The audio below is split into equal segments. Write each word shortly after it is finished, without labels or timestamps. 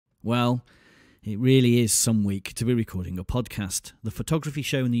Well, it really is some week to be recording a podcast. The photography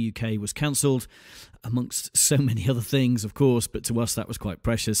show in the UK was cancelled, amongst so many other things, of course, but to us that was quite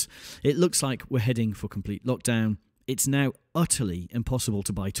precious. It looks like we're heading for complete lockdown. It's now utterly impossible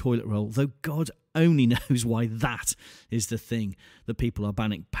to buy toilet roll, though God only knows why that is the thing that people are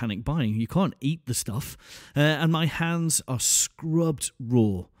panic buying. You can't eat the stuff, and my hands are scrubbed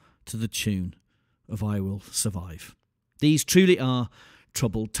raw to the tune of I Will Survive. These truly are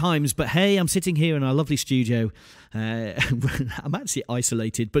troubled times, but hey, I'm sitting here in our lovely studio. I'm actually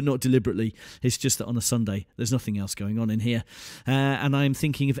isolated, but not deliberately. It's just that on a Sunday there's nothing else going on in here, and I'm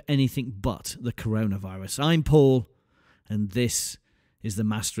thinking of anything but the coronavirus. I'm Paul, and this is the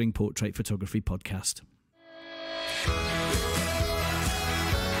Mastering Portrait Photography podcast.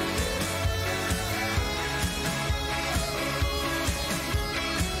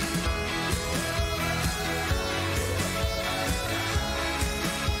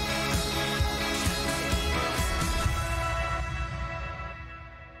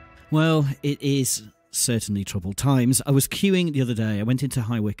 Well, it is certainly troubled times. I was queuing the other day. I went into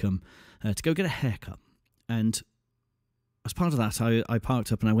High Wycombe to go get a haircut. And as part of that, I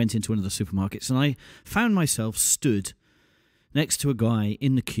parked up and I went into one of the supermarkets. And I found myself stood next to a guy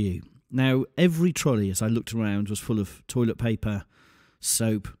in the queue. Now, every trolley, as I looked around, was full of toilet paper,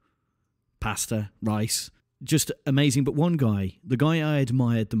 soap, pasta, rice. Just amazing. But one guy, the guy I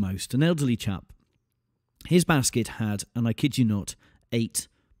admired the most, an elderly chap, his basket had, and I kid you not, 8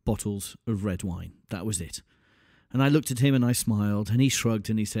 bottles of red wine. That was it. And I looked at him and I smiled, and he shrugged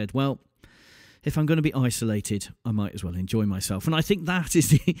and he said, well, if I'm going to be isolated, I might as well enjoy myself. And I think that is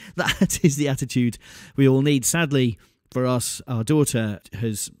the attitude we all need. Sadly for us, our daughter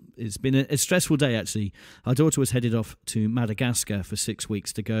it's been a stressful day, actually. Our daughter was headed off to Madagascar for 6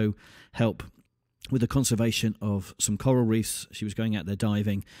 weeks to go help with the conservation of some coral reefs. She was going out there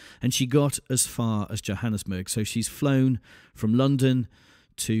diving, and she got as far as Johannesburg. So she's flown from London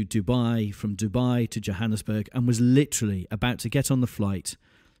to Dubai, from Dubai to Johannesburg, and was literally about to get on the flight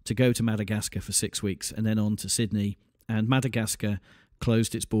to go to Madagascar for 6 weeks and then on to Sydney. And Madagascar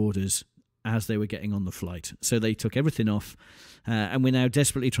closed its borders as they were getting on the flight. So they took everything off, and we're now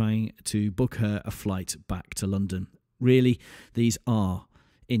desperately trying to book her a flight back to London. Really, these are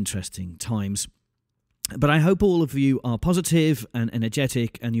interesting times. But I hope all of you are positive and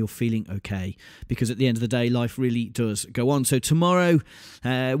energetic and you're feeling okay, because at the end of the day, life really does go on. So tomorrow,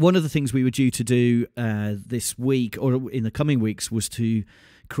 one of the things we were due to do this week or in the coming weeks was to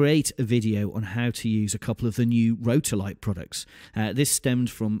create a video on how to use a couple of the new Rotolight products. This stemmed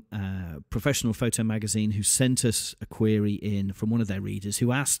from Professional Photo Magazine, who sent us a query in from one of their readers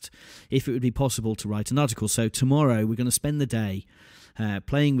who asked if it would be possible to write an article. So tomorrow we're going to spend the day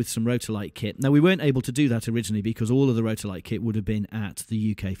playing with some Rotolight kit. Now, we weren't able to do that originally because all of the Rotolight kit would have been at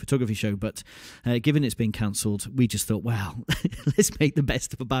the UK photography show, but given it's been cancelled, we just thought, wow, let's make the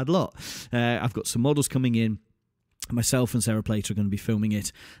best of a bad lot. I've got some models coming in. Myself and Sarah Plater are going to be filming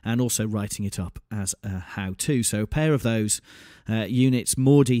it and also writing it up as a how-to. So a pair of those units,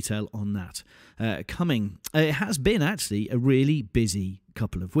 more detail on that coming. It has been actually a really busy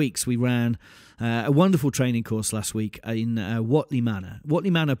couple of weeks. We ran a wonderful training course last week in Whatley Manor.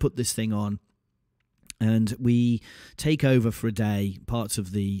 Whatley Manor put this thing on, and we take over for a day parts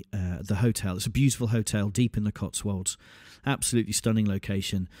of the hotel. It's a beautiful hotel deep in the Cotswolds. Absolutely stunning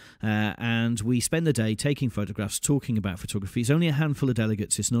location, and we spend the day taking photographs, talking about photography. It's only a handful of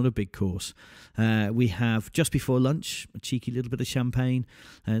delegates. It's not a big course. We have, just before lunch, a cheeky little bit of champagne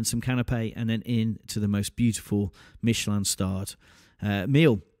and some canapé, and then into the most beautiful Michelin-starred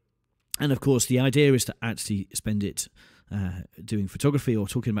meal. And of course, the idea is to actually spend it doing photography or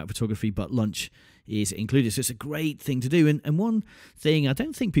talking about photography, but lunch is included. So it's a great thing to do. And one thing, I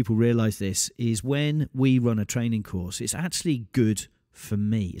don't think people realise this, is when we run a training course, it's actually good for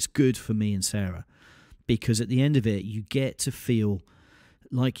me. It's good for me and Sarah, because at the end of it, you get to feel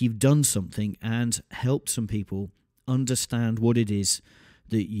like you've done something and helped some people understand what it is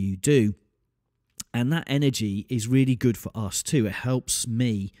that you do. And that energy is really good for us too. It helps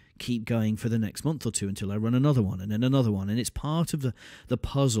me keep going for the next month or two until I run another one and then another one. And it's part of the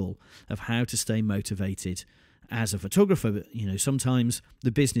puzzle of how to stay motivated as a photographer. But, you know, sometimes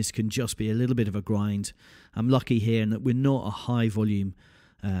the business can just be a little bit of a grind. I'm lucky here in that we're not a high volume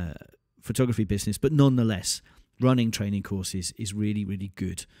photography business, but nonetheless, running training courses is really, really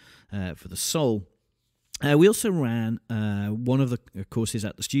good for the soul. We also ran one of the courses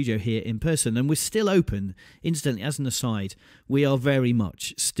at the studio here in person, and we're still open. Incidentally, as an aside, we are very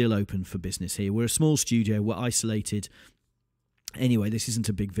much still open for business here. We're a small studio, we're isolated, Anyway, this isn't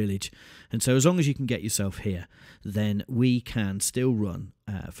a big village, and so as long as you can get yourself here, then we can still run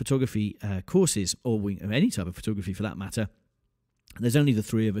photography courses, or any type of photography for that matter. There's only the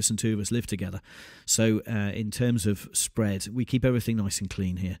three of us, and two of us live together. So in terms of spread, we keep everything nice and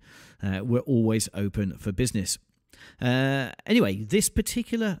clean here. We're always open for business. Anyway, this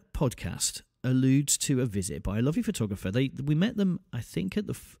particular podcast alludes to a visit by a lovely photographer. We met them, I think, at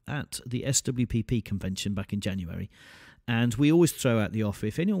the SWPP convention back in January. And we always throw out the offer,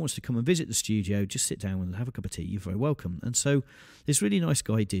 if anyone wants to come and visit the studio, just sit down and have a cup of tea, you're very welcome. And so this really nice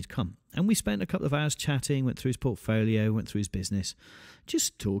guy did come. And we spent a couple of hours chatting, went through his portfolio, went through his business,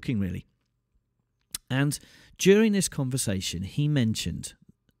 just talking really. And during this conversation, he mentioned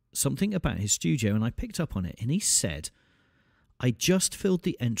something about his studio, and I picked up on it. And he said, I just filled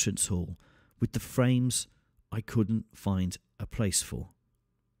the entrance hall with the frames I couldn't find a place for.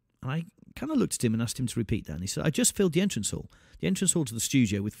 And I kind of looked at him and asked him to repeat that. And he said, I just filled the entrance hall to the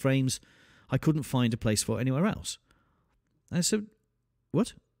studio with frames I couldn't find a place for anywhere else. And I said,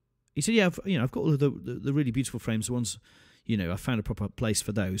 what? He said, yeah, I've got all of the really beautiful frames, the ones, I found a proper place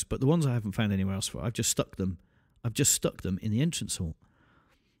for those, but the ones I haven't found anywhere else for, I've just stuck them in the entrance hall.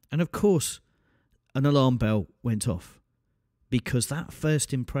 And of course, an alarm bell went off, because that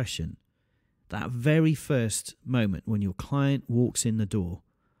first impression, that very first moment when your client walks in the door,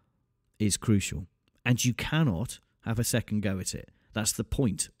 is crucial, and you cannot have a second go at it. That's the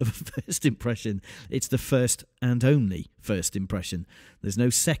point of a first impression. It's the first and only first impression. There's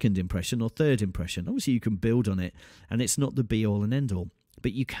no second impression or third impression. Obviously you can build on it, and it's not the be all and end all,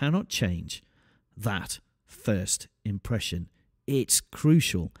 but you cannot change that first impression. It's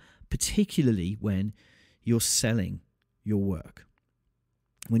crucial, particularly when you're selling your work.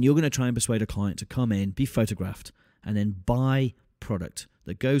 When you're going to try and persuade a client to come in, be photographed, and then buy product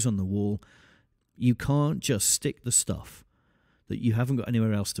that goes on the wall, you can't just stick the stuff that you haven't got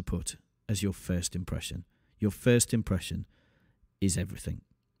anywhere else to put as your first impression. Your first impression is everything.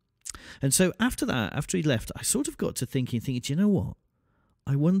 And so after that, after he left, I sort of got to thinking, do you know what?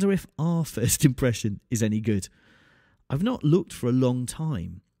 I wonder if our first impression is any good. I've not looked for a long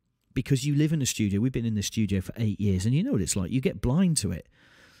time, because you live in a studio. We've been in the studio for 8 years, and you know what it's like. You get blind to it.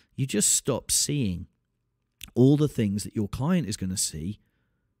 You just stop seeing all the things that your client is going to see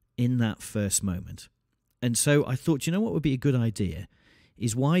in that first moment. And so I thought, you know what would be a good idea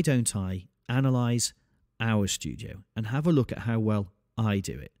is, why don't I analyse our studio and have a look at how well I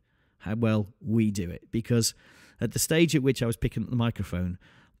do it, how well we do it? Because at the stage at which I was picking up the microphone,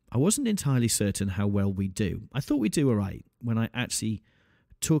 I wasn't entirely certain how well we do. I thought we'd do all right when I actually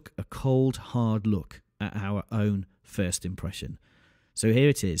took a cold, hard look at our own first impression. So here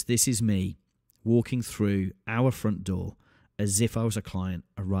it is. This is me walking through our front door as if I was a client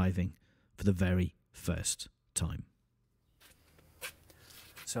arriving for the very first time.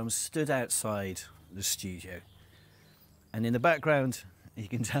 So I'm stood outside the studio, and in the background you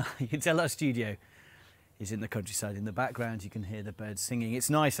can tell our studio is in the countryside. In the background you can hear the birds singing. It's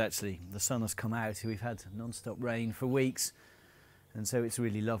nice actually. The sun has come out. We've had non-stop rain for weeks, and so it's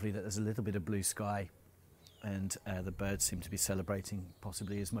really lovely that there's a little bit of blue sky, and the birds seem to be celebrating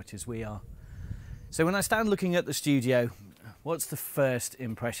possibly as much as we are. So when I stand looking at the studio, what's the first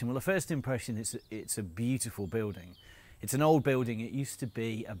impression? Well, the first impression is it's a beautiful building. It's an old building. It used to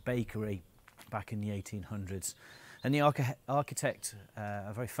be a bakery back in the 1800s. And the architect,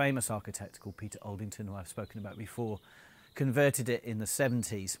 a very famous architect called Peter Oldington, who I've spoken about before, converted it in the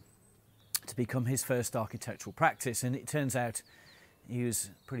 70s to become his first architectural practice. And it turns out he was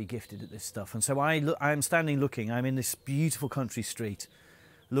pretty gifted at this stuff. And so I'm standing looking. I'm in this beautiful country street,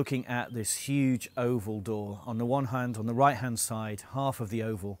 looking at this huge oval door. On the one hand, on the right-hand side, half of the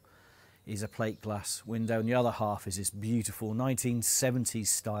oval is a plate glass window, and the other half is this beautiful 1970s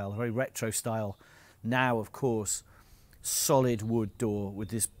style, very retro style, now of course, solid wood door with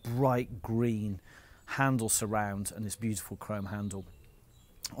this bright green handle surround and this beautiful chrome handle.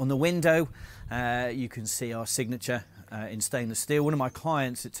 On the window, you can see our signature in stainless steel. One of my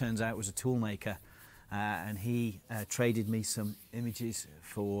clients, it turns out, was a tool maker, and he traded me some images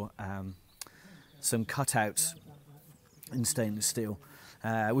for some cutouts in stainless steel,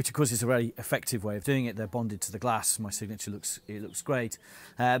 which of course is a very effective way of doing it. They're bonded to the glass. My signature looks great.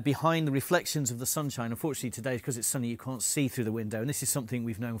 Behind the reflections of the sunshine, unfortunately today, because it's sunny, you can't see through the window, and this is something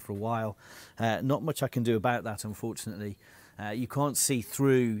we've known for a while. Not much I can do about that, unfortunately. You can't see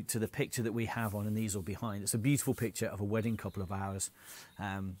through to the picture that we have on an easel behind. It's a beautiful picture of a wedding couple of ours.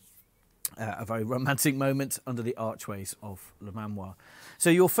 A very romantic moment under the archways of Le Manoir. So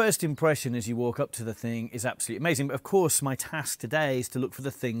your first impression as you walk up to the thing is absolutely amazing. But of course, my task today is to look for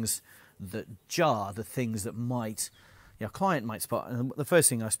the things that jar, the things that might, your client might spot. And the first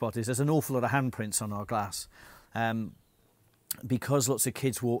thing I spot is there's an awful lot of handprints on our glass. Because lots of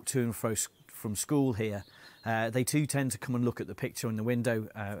kids walk to and fro from school here, they too tend to come and look at the picture in the window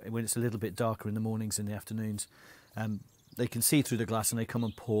when it's a little bit darker in the mornings and the afternoons. They can see through the glass and they come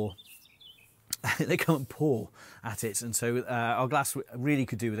and paw. They come and paw at it, and so our glass really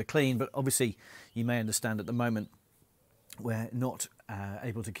could do with a clean, but obviously you may understand at the moment we're not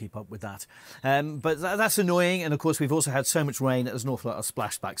able to keep up with that. But that's annoying, and of course we've also had so much rain that there's an awful lot of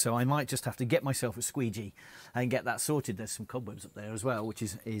splashback, so I might just have to get myself a squeegee and get that sorted. There's some cobwebs up there as well, which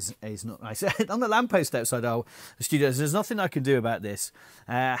is not nice. On the lamppost outside our studios, there's nothing I can do about this.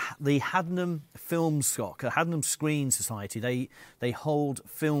 The Haddenham Film Stock, the Haddenham Screen Society, they hold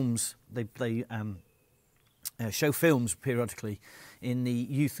films, they show films periodically in the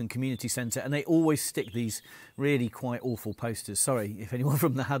youth and community centre, and they always stick these really quite awful posters. Sorry if anyone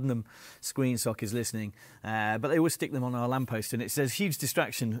from the Haddenham Screen Sock is listening, but they always stick them on our lamppost, and it's a huge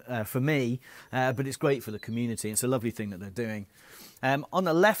distraction for me, but it's great for the community. It's a lovely thing that they're doing. On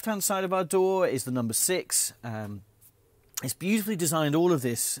the left hand side of our door is the number 6. It's beautifully designed, all of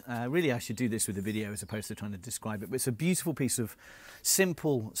this. Really, I should do this with a video as opposed to trying to describe it, but it's a beautiful piece of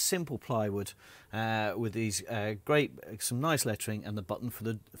simple plywood with these some nice lettering and the button for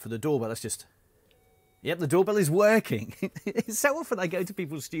the doorbell. That's just, yep, the doorbell is working. It's so often I go to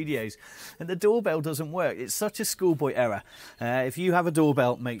people's studios and the doorbell doesn't work. It's such a schoolboy error. If you have a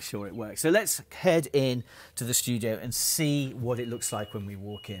doorbell, make sure it works. So let's head in to the studio and see what it looks like when we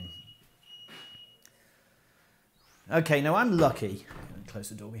walk in. Okay, now I'm lucky, I'm going to close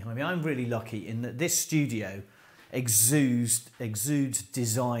the door behind me, I'm really lucky in that this studio exudes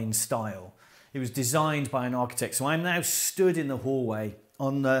design style. It was designed by an architect, so I'm now stood in the hallway.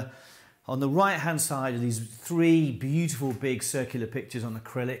 On the right hand side are these 3 beautiful big circular pictures on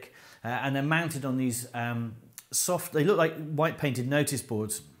acrylic, and they're mounted on these they look like white painted notice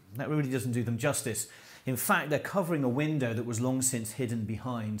boards. That really doesn't do them justice. In fact, they're covering a window that was long since hidden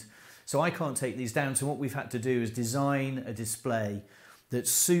behind. So I can't take these down, so what we've had to do is design a display that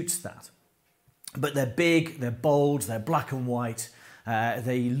suits that. But they're big, they're bold, they're black and white,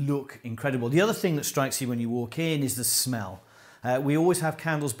 they look incredible. The other thing that strikes you when you walk in is the smell. We always have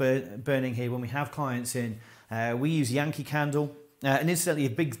candles burning here when we have clients in. We use Yankee Candle. And incidentally, a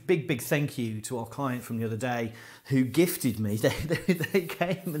big thank you to our client from the other day who gifted me. They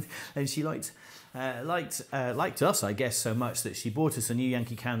came and she liked us, I guess, so much that she bought us a new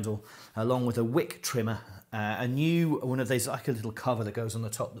Yankee Candle along with a wick trimmer, a new one of these, like a little cover that goes on the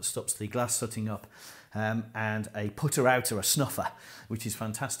top that stops the glass sooting up, and a putter outer, a snuffer, which is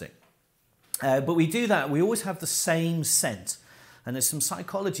fantastic. But we do that, we always have the same scent, and there's some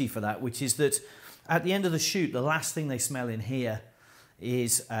psychology for that, which is that at the end of the shoot, the last thing they smell in here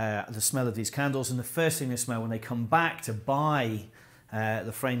is the smell of these candles, and the first thing they smell when they come back to buy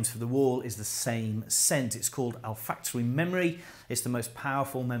the frames for the wall is the same scent. It's called olfactory memory. It's the most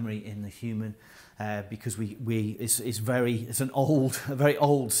powerful memory in the human because it's a very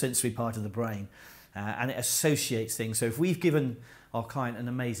old sensory part of the brain, and it associates things. So if we've given our client an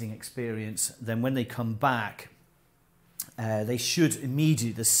amazing experience, then when they come back, they should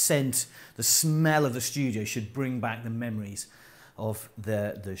immediately, the scent, the smell of the studio should bring back the memories of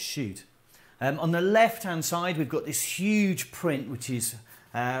the shoot. On the left-hand side, we've got this huge print, which is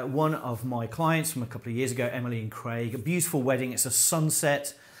one of my clients from a couple of years ago, Emily and Craig. A beautiful wedding. It's a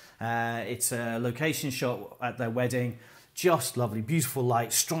sunset. It's a location shot at their wedding. Just lovely, beautiful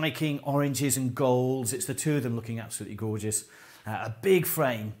light, striking oranges and golds. It's the two of them looking absolutely gorgeous. A big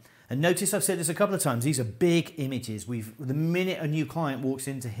frame. And notice I've said this a couple of times, these are big images. The minute a new client walks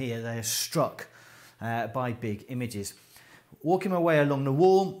into here, they are struck by big images. Walking my way along the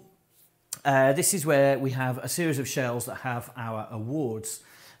wall, this is where we have a series of shelves that have our awards,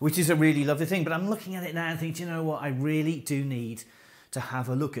 which is a really lovely thing. But I'm looking at it now and thinking, you know what, I really do need to have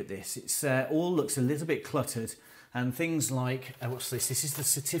a look at this. It's all looks a little bit cluttered, and things like, what's this? This is the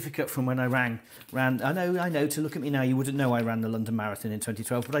certificate from when I ran. I know, to look at me now, you wouldn't know I ran the London Marathon in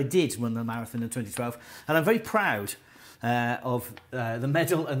 2012, but I did run the marathon in 2012, and I'm very proud of the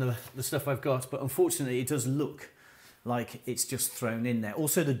medal and the stuff I've got, but unfortunately it does look like it's just thrown in there.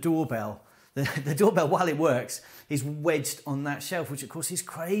 Also the doorbell, the doorbell, while it works, is wedged on that shelf, which of course is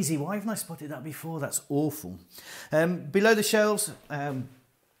crazy. Why haven't I spotted that before? That's awful. Below the shelves, on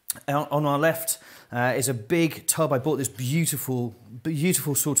our left, is a big tub. I bought this beautiful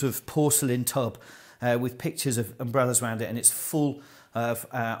sort of porcelain tub with pictures of umbrellas around it, and it's full of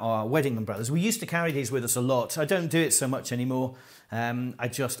our wedding umbrellas. We used to carry these with us a lot. I don't do it so much anymore. I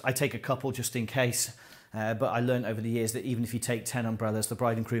take a couple just in case. But I learned over the years that even if you take 10 umbrellas, the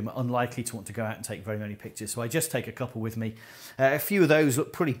bride and groom are unlikely to want to go out and take very many pictures. So I just take a couple with me. A few of those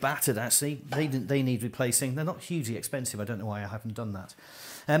look pretty battered, actually. They need replacing. They're not hugely expensive. I don't know why I haven't done that.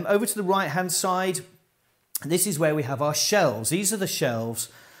 Over to the right-hand side, this is where we have our shelves. These are the shelves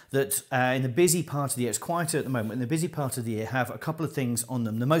that in the busy part of the year, it's quieter at the moment, in the busy part of the year, have a couple of things on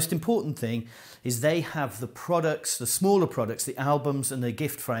them. The most important thing is they have the products, the smaller products, the albums and the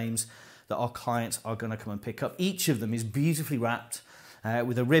gift frames that our clients are going to come and pick up. Each of them is beautifully wrapped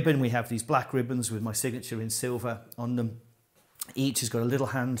with a ribbon. We have these black ribbons with my signature in silver on them. Each has got a little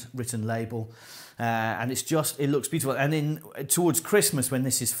handwritten label, and it looks beautiful. And then towards Christmas, when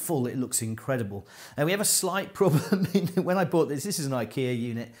this is full, it looks incredible. And we have a slight problem when I bought this. This is an IKEA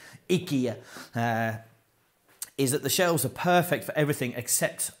unit, is that the shelves are perfect for everything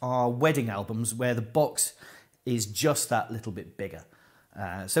except our wedding albums, where the box is just that little bit bigger.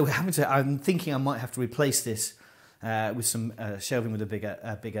 So I'm thinking I might have to replace this with some shelving with a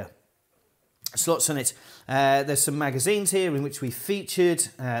bigger slots on it. There's some magazines here in which we featured.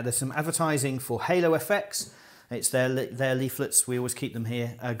 There's some advertising for Halo FX. It's their leaflets. We always keep them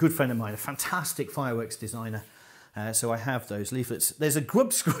here. A good friend of mine, a fantastic fireworks designer. So I have those leaflets. There's a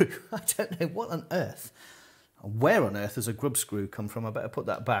grub screw. I don't know what on earth. Where on earth does a grub screw come from? I better put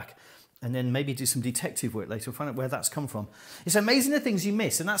that back. And then maybe do some detective work later and find out where that's come from. It's amazing the things you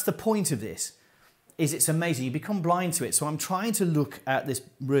miss, and that's the point of this, is it's amazing. You become blind to it. So I'm trying to look at this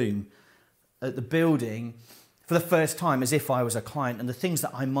room, at the building, for the first time as if I was a client, and the things that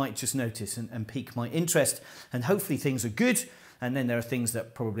I might just notice and pique my interest, and hopefully things are good, and then there are things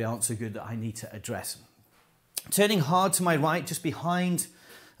that probably aren't so good that I need to address. Turning hard to my right, just behind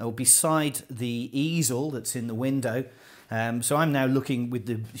or beside the easel that's in the window, so I'm now looking with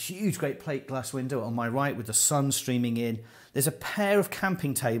the huge great plate glass window on my right with the sun streaming in. There's a pair of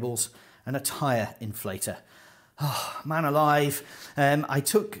camping tables and a tyre inflator. Oh, man alive. When we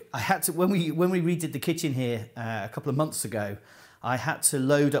redid the kitchen here a couple of months ago, I had to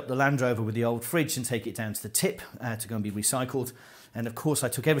load up the Land Rover with the old fridge and take it down to the tip to go and be recycled. And of course I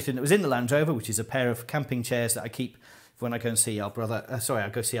took everything that was in the Land Rover, which is a pair of camping chairs that I keep when I go and see I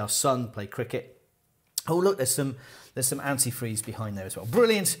go see our son play cricket. Oh look, there's some antifreeze behind there as well.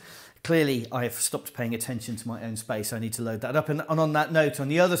 Brilliant. Clearly I've stopped paying attention to my own space. I need to load that up. And on that note, on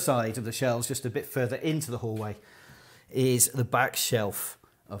the other side of the shelves, just a bit further into the hallway, is the back shelf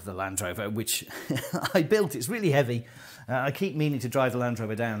of the Land Rover, which I built. It's really heavy. I keep meaning to drive the Land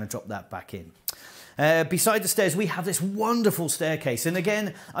Rover down and drop that back in. Beside the stairs, we have this wonderful staircase. And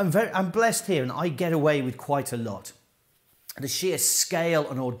again, I'm blessed here, and I get away with quite a lot. The sheer scale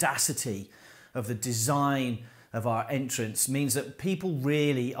and audacity of the design of our entrance means that people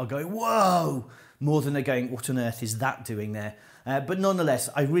really are going, whoa, more than they're going, what on earth is that doing there? But nonetheless,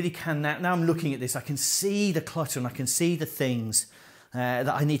 I really can, now I'm looking at this, I can see the clutter and I can see the things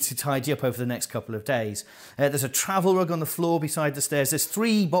that I need to tidy up over the next couple of days. There's a travel rug on the floor beside the stairs. There's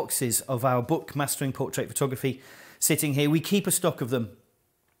 3 boxes of our book, Mastering Portrait Photography, sitting here. We keep a stock of them.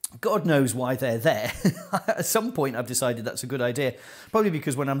 God knows why they're there. At some point I've decided that's a good idea. Probably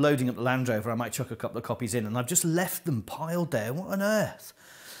because when I'm loading up the Land Rover, I might chuck a couple of copies in, and I've just left them piled there. What on earth?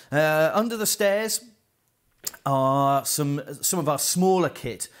 Under the stairs are some of our smaller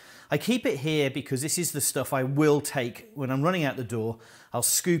kit. I keep it here because this is the stuff I will take when I'm running out the door. I'll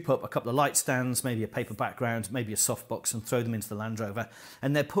scoop up a couple of light stands, maybe a paper background, maybe a softbox, and throw them into the Land Rover.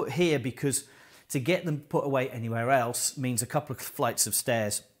 And they're put here because to get them put away anywhere else means a couple of flights of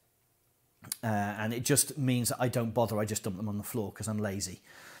stairs. And it just means that I don't bother. I just dump them on the floor because I'm lazy,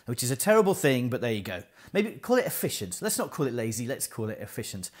 which is a terrible thing, but there you go. Maybe call it efficient. Let's not call it lazy. Let's call it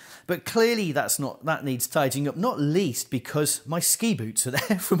efficient. But clearly that needs tidying up, not least because my ski boots are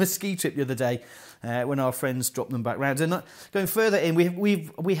there from a ski trip the other day when our friends dropped them back round. And going further in,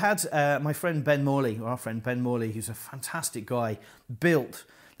 we had my friend Ben Morley, or our friend Ben Morley, who's a fantastic guy, built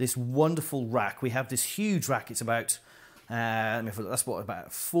this wonderful rack. We have this huge rack. It's about, that's what,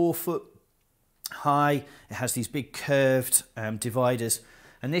 about 4 foot high. It has these big curved dividers,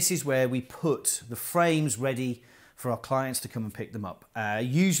 and this is where we put the frames ready for our clients to come and pick them up.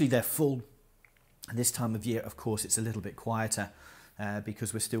 Usually they're full. This time of year, of course, it's a little bit quieter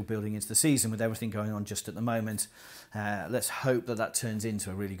because we're still building into the season with everything going on just at the moment. Let's hope that turns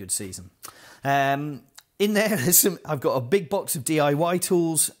into a really good season. In there, I've got a big box of DIY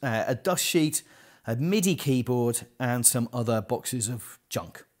tools, a dust sheet, a MIDI keyboard, and some other boxes of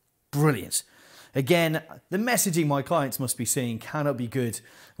junk. Brilliant. Again, the messaging my clients must be seeing cannot be good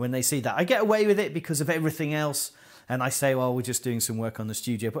when they see that. I get away with it because of everything else. And I say, well, we're just doing some work on the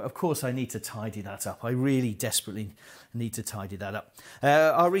studio, but of course I need to tidy that up. I really desperately need to tidy that up.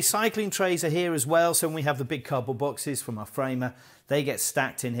 Our recycling trays are here as well. So when we have the big cardboard boxes from our framer, they get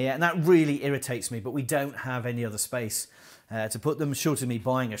stacked in here, and that really irritates me, but we don't have any other space to put them, short of me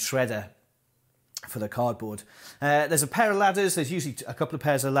buying a shredder for the cardboard. There's a pair of ladders. There's usually a couple of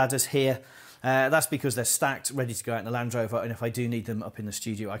pairs of ladders here. That's because they're stacked, ready to go out in the Land Rover, and if I do need them up in the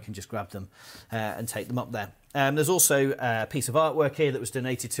studio, I can just grab them and take them up there. There's also a piece of artwork here that was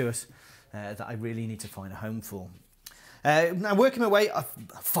donated to us that I really need to find a home for. Now, working my way,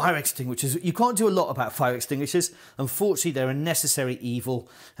 fire extinguishers. You can't do a lot about fire extinguishers. Unfortunately, they're a necessary evil.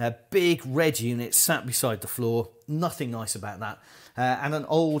 Big red unit sat beside the floor. Nothing nice about that. And an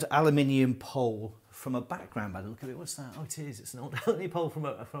old aluminium pole from a background by the look of it. What's that? Oh, it is. It's an old aluminium pole from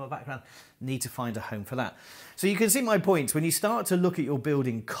a background. Need to find a home for that. So you can see my point. When you start to look at your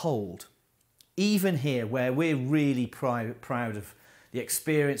building cold, even here where we're really proud of the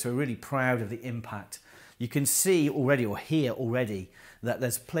experience, we're really proud of the impact, you can see already, or hear already, that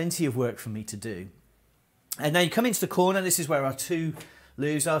there's plenty of work for me to do. And now you come into the corner. This is where our two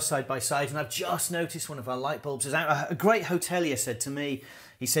loos are side by side, and I've just noticed one of our light bulbs is out. A great hotelier said to me,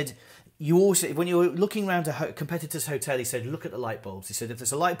 he said, you also, when you're looking around a competitor's hotel, he said, look at the light bulbs. He said, if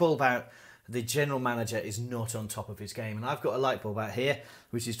there's a light bulb out, the general manager is not on top of his game. And I've got a light bulb out here,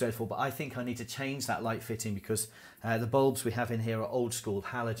 which is dreadful, but I think I need to change that light fitting because the bulbs we have in here are old school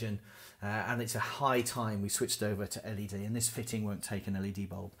halogen, and it's a high time we switched over to LED, and this fitting won't take an LED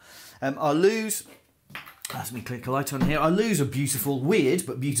bulb. Our loos, let me click a light on here. Our loos are beautiful, weird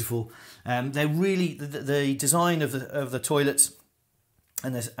but beautiful. They're really the design of the toilets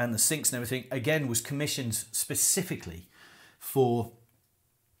and the sinks and everything again was commissioned specifically for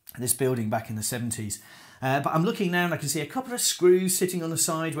this building back in the 70s. But I'm looking now and I can see a couple of screws sitting on the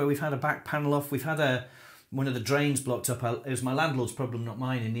side where we've had a back panel off. We've had one of the drains blocked up. It was my landlord's problem, not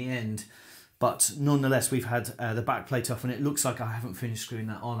mine in the end. But nonetheless, we've had the back plate off and it looks like I haven't finished screwing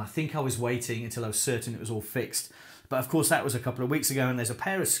that on. I think I was waiting until I was certain it was all fixed. But of course, that was a couple of weeks ago and there's a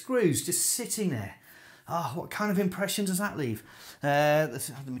pair of screws just sitting there. Oh, what kind of impression does that leave?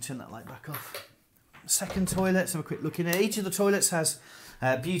 Let me turn that light back off. Second toilet, let's have a quick look in here. Each of the toilets has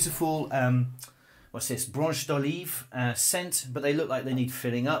beautiful, what's this, branche d'olive scent, but they look like they need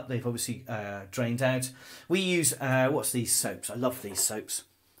filling up. They've obviously drained out. We use, what's these soaps? I love these soaps.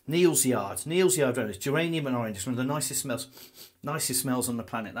 Neil's Yard Rose, geranium and orange. It's one of the nicest smells on the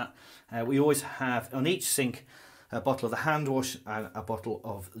planet. That we always have on each sink a bottle of the hand wash and a bottle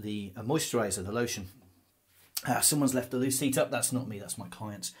of the moisturiser, the lotion. Someone's left the loose seat up. That's not me, that's my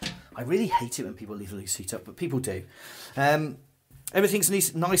clients. I really hate it when people leave the loose seat up, but people do.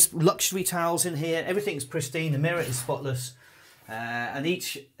 Everything's nice luxury towels in here. Everything's pristine. The mirror is spotless. And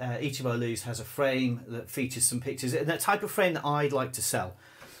each of our loos has a frame that features some pictures. And the type of frame that I'd like to sell.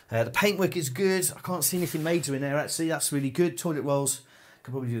 The paintwork is good. I can't see anything major in there actually. That's really good. Toilet rolls.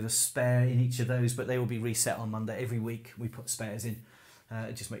 Could probably do the spare in each of those, but they will be reset on Monday. Every week we put spares in.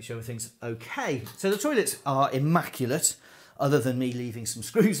 Just make sure everything's okay. So the toilets are immaculate, other than me leaving some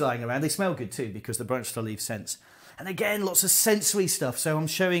screws lying around. They smell good too because the branch d'olive scents. And again, lots of sensory stuff. So I'm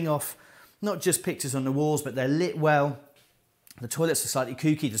showing off not just pictures on the walls, but they're lit well. The toilets are slightly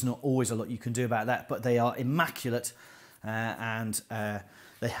kooky. There's not always a lot you can do about that, but they are immaculate and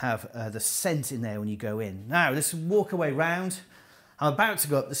they have the scent in there when you go in. Now let's walk away round. I'm about to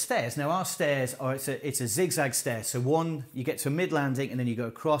go up the stairs. Now our stairs are, it's a zigzag stair. So one, you get to a mid landing and then you go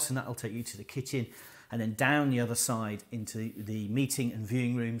across and that'll take you to the kitchen and then down the other side into the meeting and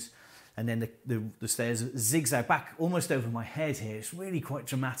viewing rooms. And then the stairs zigzag back almost over my head here. It's really quite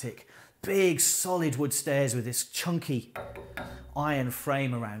dramatic. Big solid wood stairs with this chunky iron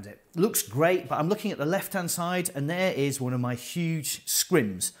frame around it. Looks great, but I'm looking at the left-hand side and there is one of my huge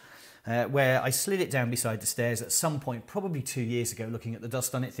scrims. Where I slid it down beside the stairs at some point, probably 2 years ago, looking at the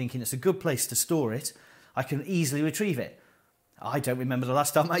dust on it, thinking it's a good place to store it. I can easily retrieve it. I don't remember the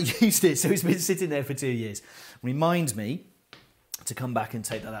last time I used it, so it's been sitting there for 2 years. Reminds me to come back and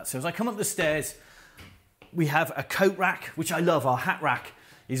take that out. So as I come up the stairs, we have a coat rack, which I love. Our hat rack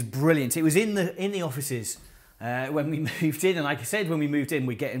is brilliant. It was in the offices when we moved in, and like I said, when we moved in,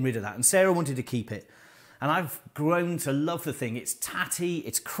 we're getting rid of that. And Sarah wanted to keep it. And I've grown to love the thing. It's tatty,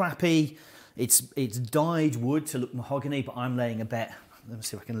 it's crappy, it's dyed wood to look mahogany, but I'm laying a bet. Let me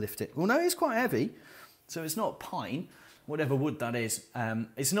see if I can lift it. Well, no, it's quite heavy. So it's not pine, whatever wood that is.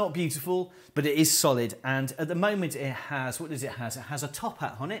 It's not beautiful, but it is solid. And at the moment it has, what does it have? It has a top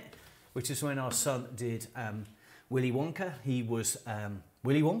hat on it, which is when our son did Willy Wonka. He was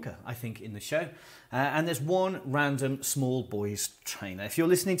Willy Wonka, I think, in the show. And there's one random small boys trainer. If you're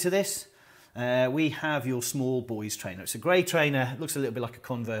listening to this, we have your small boys trainer. It's a grey trainer, looks a little bit like a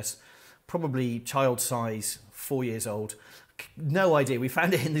Converse, probably child size, 4 years old. No idea, we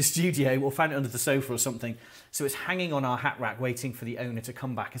found it in the studio or found it under the sofa or something. So it's hanging on our hat rack waiting for the owner to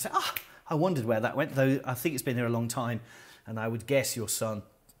come back and say, I wondered where that went, though I think it's been here a long time. And I would guess your son,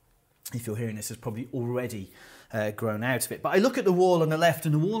 if you're hearing this, has probably already grown out of it. But I look at the wall on the left,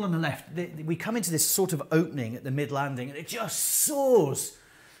 and the wall on the left, we come into this sort of opening at the mid-landing, and it just soars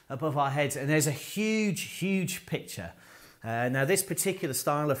above our heads, and there's a huge, huge picture. Now, this particular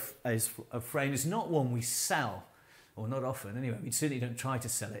style of frame is not one we sell, or not often anyway. We certainly don't try to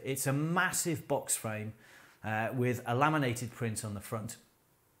sell it. It's a massive box frame with a laminated print on the front.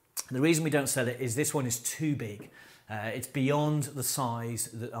 The reason we don't sell it is this one is too big. It's beyond the size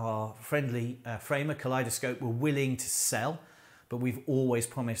that our friendly framer, Kaleidoscope, were willing to sell, but we've always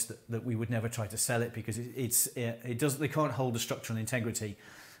promised that we would never try to sell it because they can't hold the structural integrity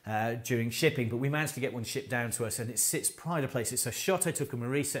during shipping. But we managed to get one shipped down to us, and it sits pride of place. It's a shot I took of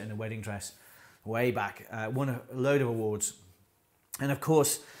Marisa in a wedding dress way back, won a load of awards. And of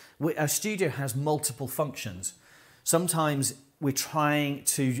course, our studio has multiple functions. Sometimes we're trying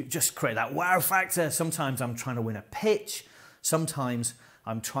to just create that wow factor. Sometimes I'm trying to win a pitch. Sometimes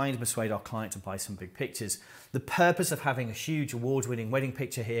I'm trying to persuade our client to buy some big pictures. The purpose of having a huge award-winning wedding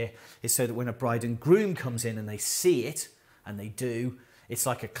picture here is so that when a bride and groom comes in and they see it, and they do, it's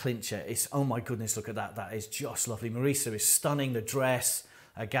like a clincher. It's, oh my goodness, look at that. That is just lovely. Marisa is stunning. The dress,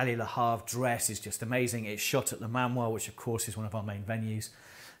 a Gallia Le Havre dress is just amazing. It's shot at the Manoir, which of course is one of our main venues.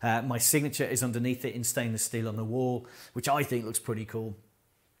 My signature is underneath it in stainless steel on the wall, which I think looks pretty cool.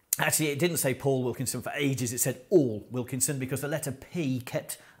 Actually, it didn't say Paul Wilkinson for ages. It said All Wilkinson because the letter P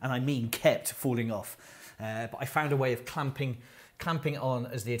kept, and I mean kept, falling off. But I found a way of clamping on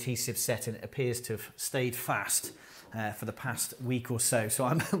as the adhesive set, and it appears to have stayed fast for the past week or so. So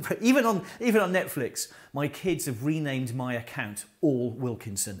I'm even on Netflix, my kids have renamed my account All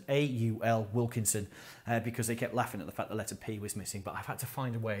Wilkinson, A-U-L Wilkinson, because they kept laughing at the fact the letter P was missing. But I've had to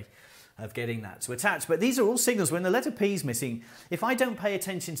find a way of getting that to attach. But these are all signals. When the letter P is missing, if I don't pay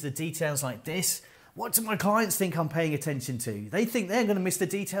attention to the details like this, what do my clients think I'm paying attention to? They think they're going to miss the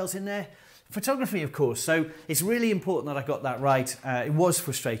details in their photography, of course. So it's really important that I got that right. It was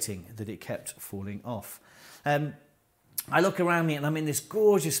frustrating that it kept falling off. I look around me and I'm in this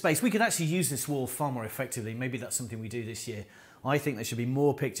gorgeous space. We could actually use this wall far more effectively. Maybe that's something we do this year. I think there should be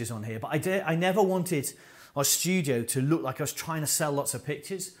more pictures on here. But I never wanted our studio to look like I was trying to sell lots of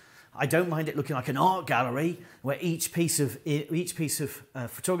pictures. I don't mind it looking like an art gallery where each piece of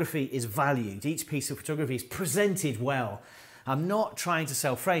photography is valued. Each piece of photography is presented well. I'm not trying to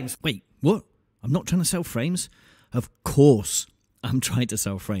sell frames. Wait, what? I'm not trying to sell frames? Of course I'm trying to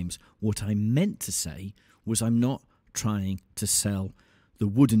sell frames. What I meant to say was I'm not trying to sell the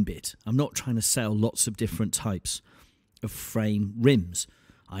wooden bit. I'm not trying to sell lots of different types of frame rims.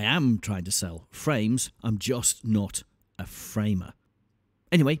 I am trying to sell frames. I'm just not a framer.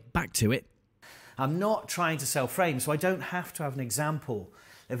 Anyway, back to it. I'm not trying to sell frames, so I don't have to have an example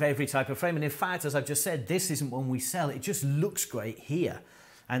of every type of frame. And in fact, as I've just said, this isn't one we sell. It just looks great here.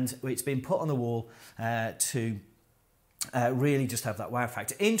 And it's been put on the wall to really just have that wow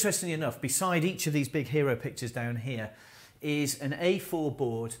factor. Interestingly enough, beside each of these big hero pictures down here is an A4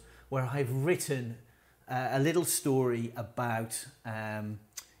 board where I've written a little story about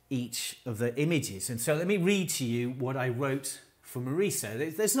each of the images. And so let me read to you what I wrote for Marisa.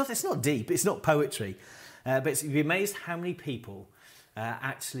 It's not deep, it's not poetry, but you'd be amazed how many people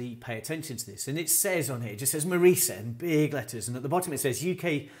actually pay attention to this. And it says on here, it just says Marisa in big letters, and at the bottom it says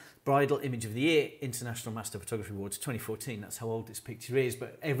UK Bridal Image of the Year, International Master Photography Awards 2014. That's how old this picture is,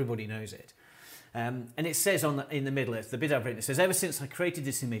 but everybody knows it. And it says in the middle, it's the bit I've written, it says, ever since I created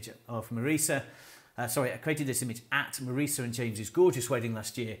this image of Marisa, I created this image at Marisa and James's gorgeous wedding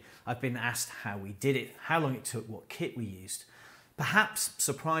last year, I've been asked how we did it, how long it took, what kit we used. Perhaps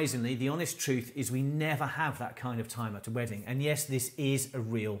surprisingly, the honest truth is we never have that kind of time at a wedding. And yes, this is a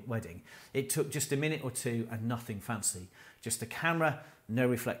real wedding. It took just a minute or two and nothing fancy. Just a camera, no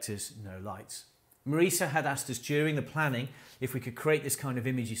reflectors, no lights. Marisa had asked us during the planning if we could create this kind of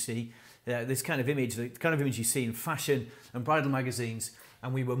image you see, the kind of image you see in fashion and bridal magazines,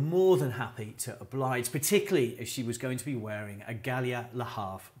 and we were more than happy to oblige, particularly as she was going to be wearing a Gallia Le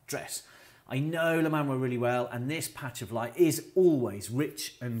Havre dress. I know Le Manoir really well, and this patch of light is always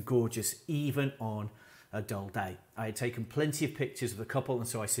rich and gorgeous, even on a dull day. I had taken plenty of pictures of the couple, and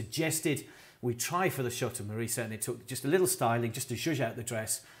so I suggested we try for the shot of Marisa, and it took just a little styling just to zhuzh out the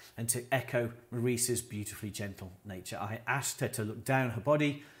dress and to echo Marisa's beautifully gentle nature. I asked her to look down her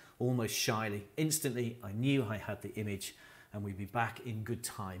body almost shyly. Instantly, I knew I had the image, and we'd be back in good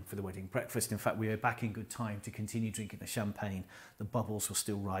time for the wedding breakfast. In fact, we were back in good time to continue drinking the champagne. The bubbles were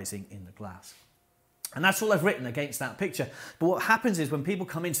still rising in the glass. And that's all I've written against that picture. But what happens is when people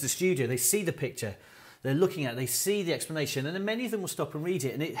come into the studio, they see the picture, they're looking at it, they see the explanation, and then many of them will stop and read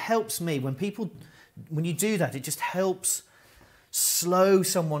it. And it helps me when you do that, it just helps slow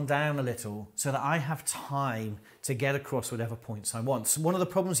someone down a little so that I have time to get across whatever points I want. So one of the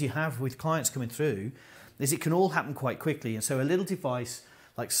problems you have with clients coming through is it can all happen quite quickly. And so a little device,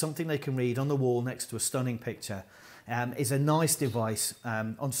 like something they can read on the wall next to a stunning picture, is a nice device.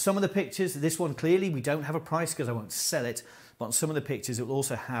 On some of the pictures, this one clearly, we don't have a price because I won't sell it, but on some of the pictures it will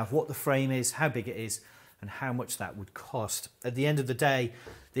also have what the frame is, how big it is, and how much that would cost. At the end of the day,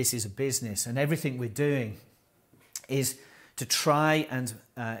 this is a business, and everything we're doing is to try and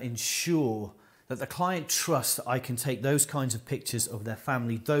ensure that the client trusts that I can take those kinds of pictures of their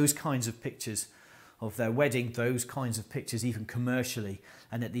family, those kinds of pictures of their wedding, those kinds of pictures even commercially,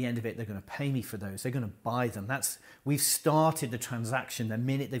 and at the end of it they're going to pay me for those, they're going to buy them. We've started the transaction the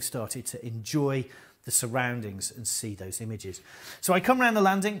minute they've started to enjoy the surroundings and see those images. So I come around the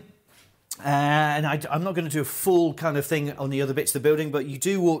landing, and I'm not going to do a full kind of thing on the other bits of the building, but you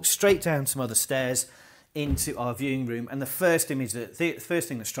do walk straight down some other stairs into our viewing room, and the first thing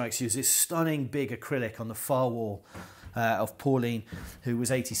that strikes you is this stunning big acrylic on the far wall of Pauline, who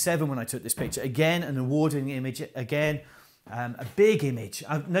was 87 when I took this picture. Again, an award-winning image. Again, a big image.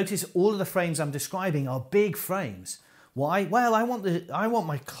 I've noticed all of the frames I'm describing are big frames. Why? Well, I want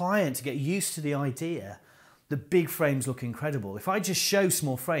my client to get used to the idea that big frames look incredible. If I just show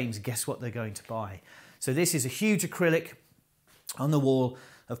small frames, guess what they're going to buy? So this is a huge acrylic on the wall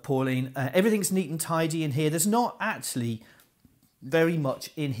of Pauline. Everything's neat and tidy in here. There's not actually very much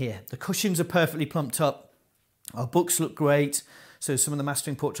in here. The cushions are perfectly plumped up. Our books look great. So some of the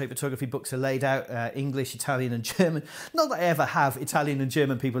Mastering Portrait Photography books are laid out, English, Italian and German. Not that I ever have Italian and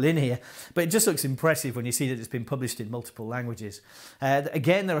German people in here, but it just looks impressive when you see that it's been published in multiple languages.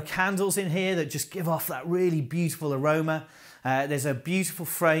 Again, there are candles in here that just give off that really beautiful aroma. There's a beautiful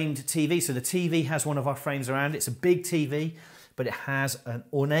framed TV. So the TV has one of our frames around. It's a big TV, but it has an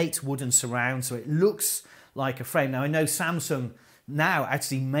ornate wooden surround, so it looks like a frame. Now, I know Samsung now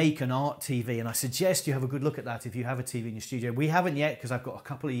actually make an art TV, and I suggest you have a good look at that if you have a TV in your studio. We haven't yet because I've got a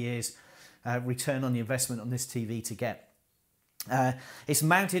couple of years return on the investment on this TV to get. It's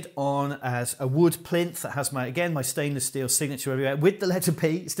mounted on as a wood plinth that has my stainless steel signature everywhere with the letter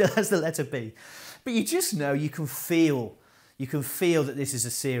P. It still has the letter P, but you just know, you can feel that this is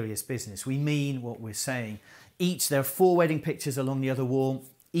a serious business. We mean what we're saying. There are 4 wedding pictures along the other wall,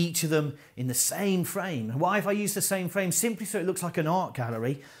 each of them in the same frame. And why have I used the same frame? Simply so it looks like an art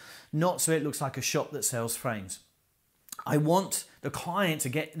gallery, not so it looks like a shop that sells frames. I want the client to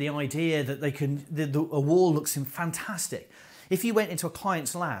get the idea that a wall looks fantastic. If you went into a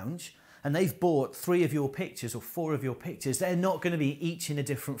client's lounge and they've bought 3 of your pictures or 4 of your pictures, they're not going to be each in a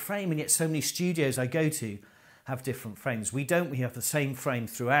different frame. And yet so many studios I go to have different frames. We don't. We have the same frame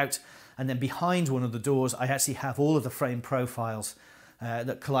throughout. And then behind one of the doors, I actually have all of the frame profiles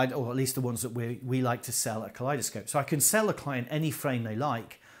that Kaleidoscope, or at least the ones that we like to sell at Kaleidoscope. So I can sell a client any frame they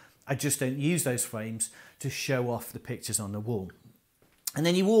like. I just don't use those frames to show off the pictures on the wall. And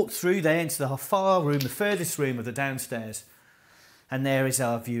then you walk through there into the far room, the furthest room of the downstairs, and there is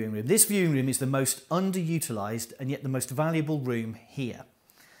our viewing room. This viewing room is the most underutilised and yet the most valuable room here.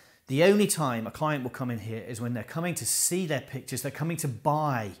 The only time a client will come in here is when they're coming to see their pictures, they're coming to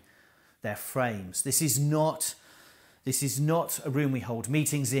buy their frames. This is not a room we hold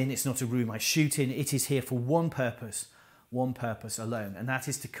meetings in. It's not a room I shoot in. It is here for one purpose alone, and that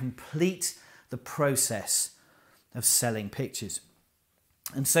is to complete the process of selling pictures.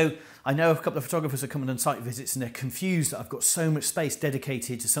 And so I know a couple of photographers are coming on site visits and they're confused that I've got so much space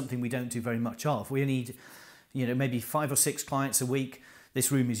dedicated to something we don't do very much of. We need, maybe 5 or 6 clients a week.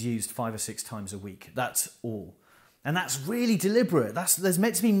 This room is used 5 or 6 times a week. That's all. And that's really deliberate. There's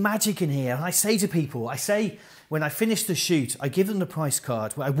meant to be magic in here. And I say to people, when I finish the shoot, I give them the price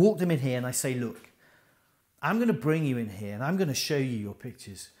card. I walk them in here and I say, look, I'm going to bring you in here and I'm going to show you your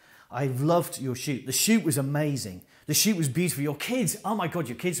pictures. I've loved your shoot. The shoot was amazing. The shoot was beautiful. Your kids, oh my God,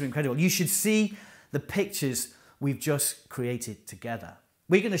 your kids are incredible. You should see the pictures we've just created together.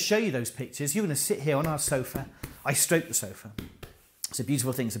 We're going to show you those pictures. You're going to sit here on our sofa. I stroke the sofa. It's a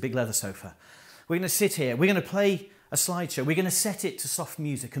beautiful thing. It's a big leather sofa. We're going to sit here. We're going to play a slideshow. We're going to set it to soft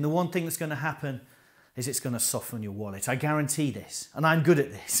music. And the one thing that's going to happen is it's going to soften your wallet. I guarantee this. And I'm good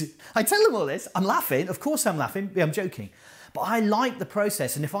at this. I tell them all this. I'm laughing. Of course I'm laughing. I'm joking. But I like the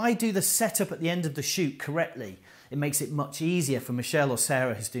process. And if I do the setup at the end of the shoot correctly, it makes it much easier for Michelle or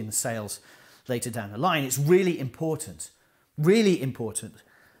Sarah who's doing the sales later down the line. It's really important Really important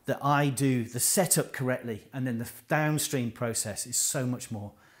that I do the setup correctly, and then the downstream process is so much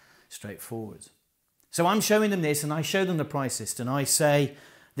more straightforward. So I'm showing them this, and I show them the price list, and I say,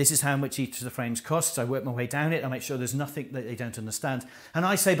 this is how much each of the frames costs. I work my way down it. I make sure there's nothing that they don't understand. And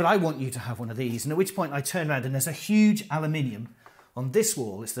I say, but I want you to have one of these. And at which point I turn around and there's a huge aluminium on this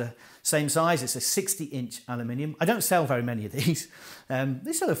wall. It's the same size. It's a 60-inch aluminium. I don't sell very many of these.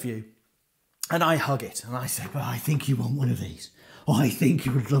 They sell a few. And I hug it. And I say, but I think you want one of these. Oh, I think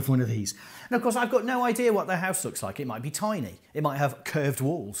you would love one of these. And of course, I've got no idea what their house looks like. It might be tiny. It might have curved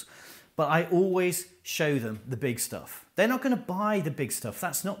walls. But I always show them the big stuff. They're not going to buy the big stuff.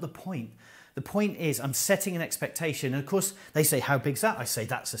 That's not the point. The point is I'm setting an expectation. And of course, they say, how big's that? I say,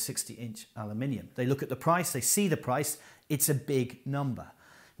 that's a 60-inch aluminium. They look at the price. They see the price. It's a big number.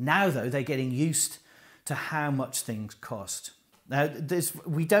 Now, though, they're getting used to how much things cost. Now,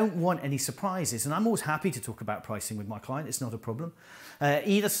 we don't want any surprises. And I'm always happy to talk about pricing with my client. It's not a problem.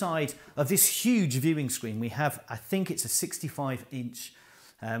 Either side of this huge viewing screen, we have, I think it's a 65-inch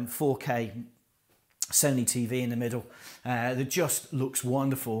 4K Sony TV in the middle that just looks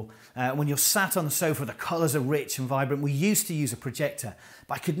wonderful. When you're sat on the sofa, the colours are rich and vibrant. We used to use a projector,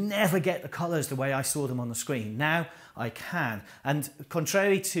 but I could never get the colours the way I saw them on the screen. Now I can. And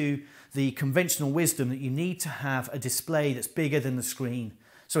contrary to the conventional wisdom that you need to have a display that's bigger than the screen,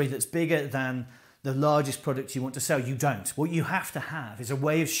 that's bigger than the largest product you want to sell, you don't. What you have to have is a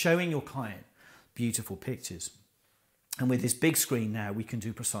way of showing your client beautiful pictures. And with this big screen now, we can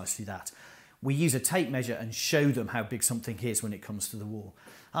do precisely that. We use a tape measure and show them how big something is when it comes to the wall.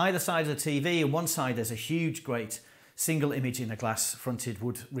 Either side of the TV, on one side there's a huge, great single image in a glass-fronted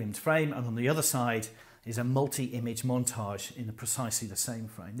wood-rimmed frame, and on the other side is a multi-image montage in precisely the same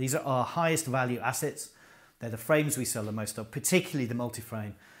frame. These are our highest value assets. They're the frames we sell the most of, particularly the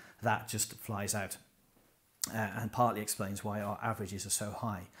multi-frame. That just flies out. And partly explains why our averages are so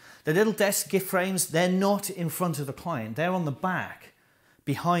high. The little desk gift frames, they're not in front of the client. They're on the back,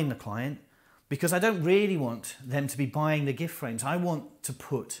 behind the client, because I don't really want them to be buying the gift frames. I want to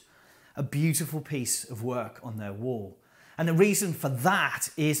put a beautiful piece of work on their wall. And the reason for that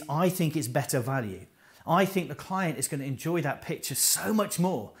is I think it's better value. I think the client is going to enjoy that picture so much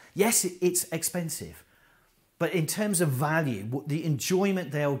more. Yes, it's expensive, but in terms of value, the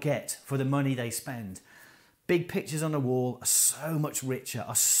enjoyment they'll get for the money they spend, big pictures on the wall are so much richer,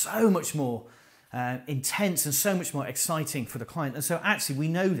 are so much more intense and so much more exciting for the client. And so actually we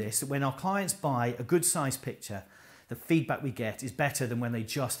know this, that when our clients buy a good sized picture, the feedback we get is better than when they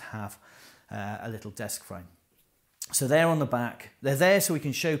just have a little desk frame. So they're on the back, they're there so we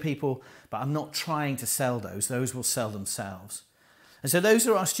can show people, but I'm not trying to sell those will sell themselves. And so those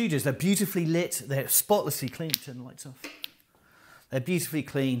are our studios. They're beautifully lit, they're spotlessly clean. Turn the lights off. They're beautifully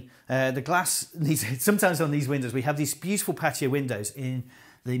clean. The glass, sometimes on these windows, we have these beautiful patio windows in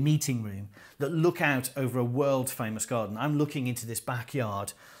the meeting room that look out over a world-famous garden. I'm looking into this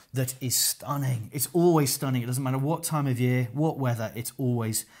backyard that is stunning. It's always stunning. It doesn't matter what time of year, what weather, it's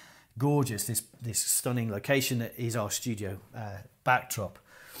always gorgeous, this stunning location that is our studio backdrop.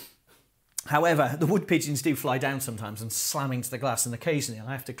 However, the wood pigeons do fly down sometimes and slam into the glass, and occasionally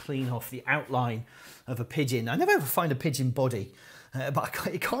I have to clean off the outline of a pigeon. I never ever find a pigeon body, but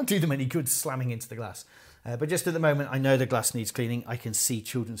you can't do them any good slamming into the glass. But just at the moment, I know the glass needs cleaning. I can see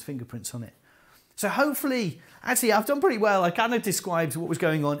children's fingerprints on it. So hopefully, actually, I've done pretty well. I kind of described what was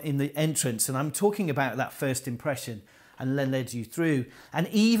going on in the entrance, and I'm talking about that first impression and then led you through. And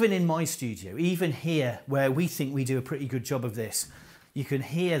even in my studio, even here, where we think we do a pretty good job of this, you can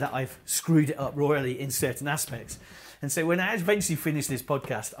hear that I've screwed it up royally in certain aspects. And so when I eventually finish this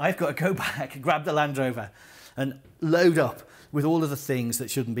podcast, I've got to go back, grab the Land Rover and load up with all of the things that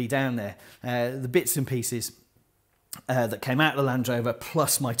shouldn't be down there. The bits and pieces that came out of the Land Rover,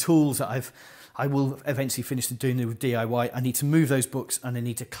 plus my tools that I will eventually finish doing the DIY. I need to move those books, and I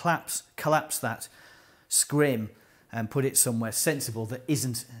need to collapse that scrim and put it somewhere sensible that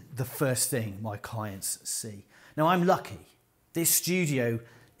isn't the first thing my clients see. Now, I'm lucky. This studio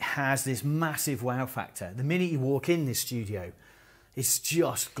has this massive wow factor. The minute you walk in this studio, it's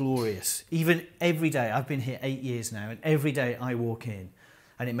just glorious. Even every day, I've been here 8 years now, and every day I walk in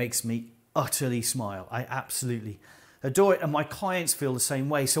and it makes me utterly smile. I absolutely adore it, and my clients feel the same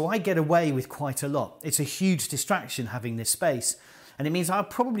way. So I get away with quite a lot. It's a huge distraction having this space, and it means I'll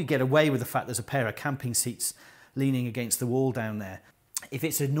probably get away with the fact there's a pair of camping seats leaning against the wall down there. If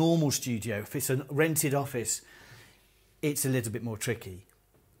it's a normal studio, if it's a rented office, it's a little bit more tricky.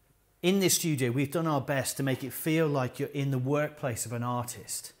 In this studio, we've done our best to make it feel like you're in the workplace of an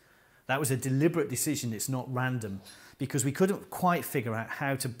artist. That was a deliberate decision. It's not random, because we couldn't quite figure out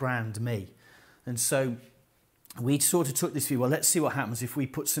how to brand me. And so we sort of took this view, well, let's see what happens if we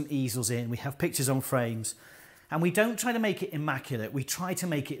put some easels in, we have pictures on frames, and we don't try to make it immaculate. We try to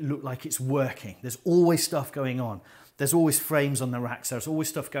make it look like it's working. There's always stuff going on. There's always frames on the racks. There's always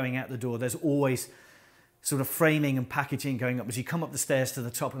stuff going out the door. There's always sort of framing and packaging going up. As you come up the stairs to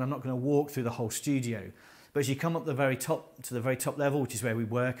the top, and I'm not going to walk through the whole studio, but as you come up the very top to the very top level, which is where we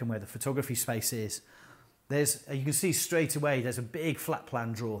work and where the photography space is, you can see straight away there's a big flat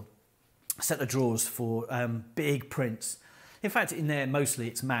plan drawer, a set of drawers for big prints. In fact, in there mostly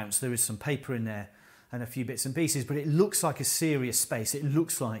it's mounts. There is some paper in there and a few bits and pieces, but it looks like a serious space. It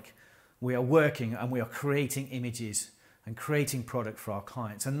looks like we are working and we are creating images and creating product for our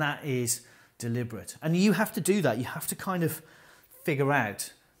clients, and that is deliberate. And you have to do that. You have to kind of figure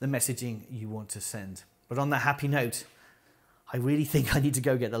out the messaging you want to send. But on that happy note, I really think I need to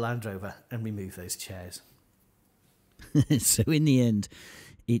go get the Land Rover and remove those chairs. So in the end,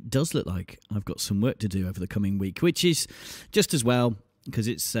 it does look like I've got some work to do over the coming week, which is just as well, because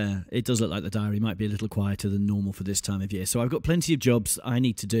it does look like the diary might be a little quieter than normal for this time of year. So I've got plenty of jobs I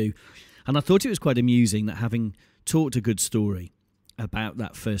need to do. And I thought it was quite amusing that, having talked a good story about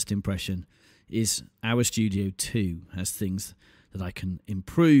that first impression, is our studio too has things that I can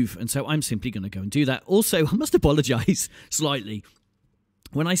improve. And so I'm simply going to go and do that. Also, I must apologise slightly.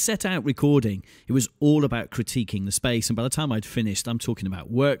 When I set out recording, it was all about critiquing the space. And by the time I'd finished, I'm talking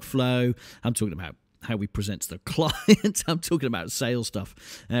about workflow. I'm talking about how we present to the client. I'm talking about sales stuff,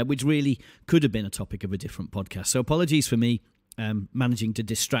 which really could have been a topic of a different podcast. So apologies for me managing to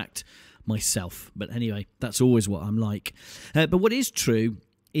distract myself. But anyway, that's always what I'm like. But what is true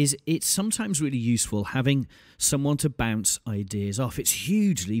is it's sometimes really useful having someone to bounce ideas off. It's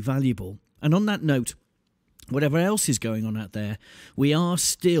hugely valuable. And on that note, whatever else is going on out there, we are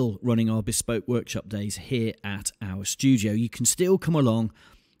still running our bespoke workshop days here at our studio. You can still come along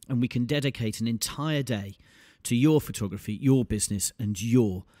and we can dedicate an entire day to your photography, your business and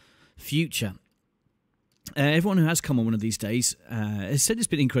your future. Everyone who has come on one of these days has said it's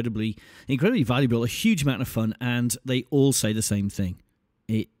been incredibly valuable, a huge amount of fun, and they all say the same thing.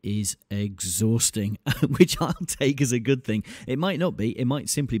 It is exhausting, which I'll take as a good thing. It might not be. It might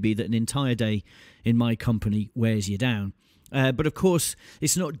simply be that an entire day in my company wears you down. But of course,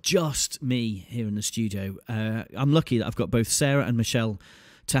 it's not just me here in the studio. I'm lucky that I've got both Sarah and Michelle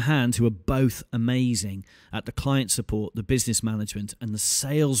to hand, who are both amazing at the client support, the business management, and the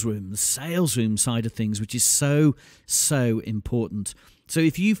sales room side of things, which is so important. So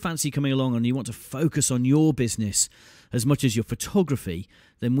if you fancy coming along and you want to focus on your business as much as your photography,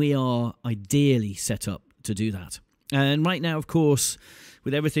 then we are ideally set up to do that. And right now, of course,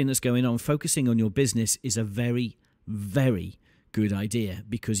 with everything that's going on, focusing on your business is a very, very good idea,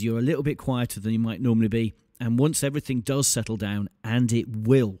 because you're a little bit quieter than you might normally be. And once everything does settle down, and it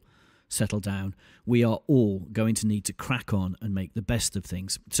will settle down, we are all going to need to crack on and make the best of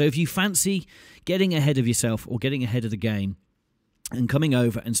things. So if you fancy getting ahead of yourself or getting ahead of the game and coming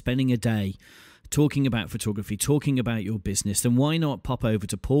over and spending a day talking about photography, talking about your business, then why not pop over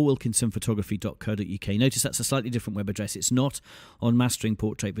to paulwilkinsonphotography.co.uk. Notice that's a slightly different web address. It's not on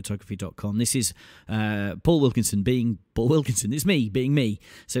masteringportraitphotography.com. This is Paul Wilkinson being Paul Wilkinson. It's me being me.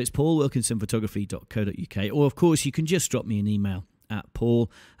 So it's paulwilkinsonphotography.co.uk. Or, of course, you can just drop me an email at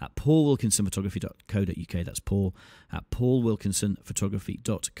paul@paulwilkinsonphotography.co.uk. That's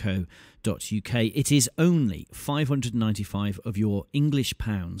paul@paulwilkinsonphotography.co.uk. It is only 595 of your English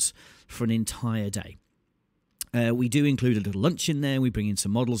pounds for an entire day. We do include a little lunch in there. We bring in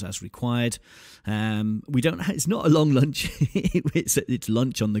some models as required. We don't. It's not a long lunch. It's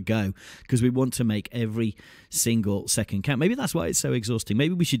lunch on the go, because we want to make every single second count. Maybe that's why it's so exhausting.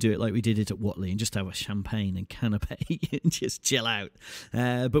 Maybe we should do it like we did it at Watley and just have a champagne and canapé and just chill out.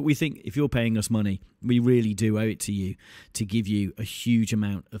 But we think if you're paying us money, we really do owe it to you to give you a huge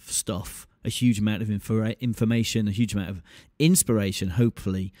amount of stuff, a huge amount of information, a huge amount of inspiration,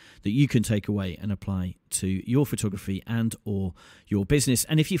 hopefully, that you can take away and apply to your photography and or your business.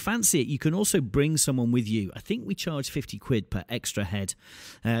 And if you fancy it, you can also bring someone with you. I think we charge 50 quid per extra head.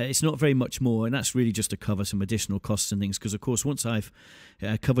 It's not very much more, and that's really just to cover some additional costs and things, because, of course, once I've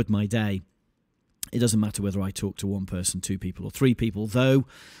covered my day, it doesn't matter whether I talk to one person, two people, or three people, though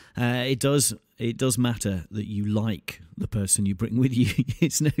it does matter that you like the person you bring with you.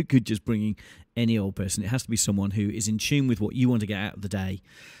 It's no good just bringing any old person. It has to be someone who is in tune with what you want to get out of the day.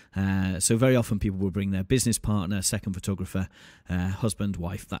 So very often people will bring their business partner, second photographer, husband,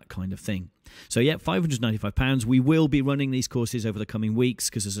 wife, that kind of thing. So yeah, £595. We will be running these courses over the coming weeks,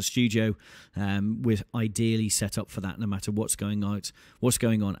 because as a studio, we're ideally set up for that, no matter what's going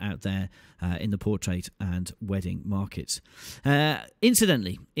on out there in the portrait and wedding markets.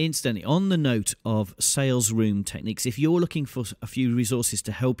 Incidentally, incidentally, on the note of sales room techniques, if you're looking for a few resources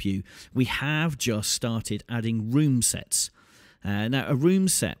to help you, we have just started adding room sets. Now, a room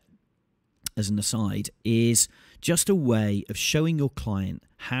set, as an aside, is just a way of showing your client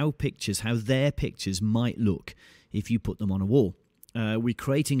how their pictures might look if you put them on a wall. We're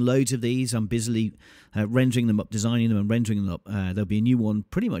creating loads of these. I'm busily rendering them up, designing them and rendering them up. There'll be a new one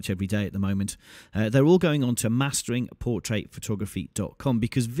pretty much every day at the moment. They're all going on to masteringportraitphotography.com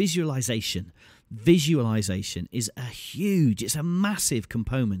because visualization is it's a massive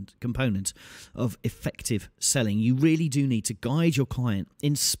component of effective selling. You really do need to guide your client,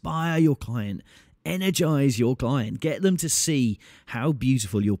 inspire your client, energize your client, get them to see how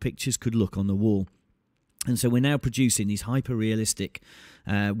beautiful your pictures could look on the wall. And so we're now producing these hyper-realistic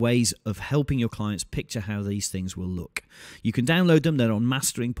ways of helping your clients picture how these things will look. You can download them. They're on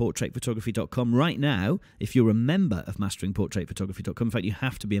masteringportraitphotography.com right now. If you're a member of masteringportraitphotography.com, in fact, you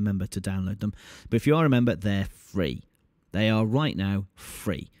have to be a member to download them. But if you are a member, they're free. They are right now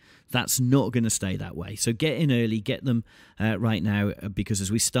free. That's not going to stay that way. So get in early, get them right now, because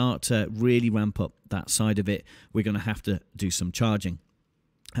as we start to really ramp up that side of it, we're going to have to do some charging.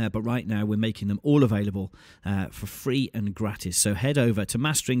 But right now, we're making them all available for free and gratis. So head over to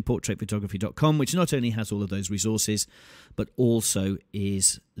masteringportraitphotography.com, which not only has all of those resources, but also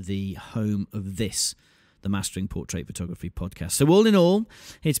is the home of the Mastering Portrait Photography podcast. So all in all,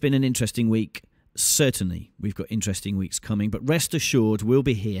 it's been an interesting week. Certainly, we've got interesting weeks coming, but rest assured, we'll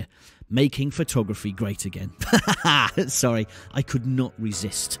be here making photography great again. Sorry, I could not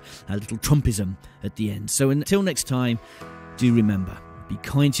resist a little Trumpism at the end. So until next time, do remember, be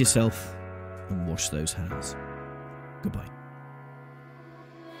kind to yourself and wash those hands. Goodbye.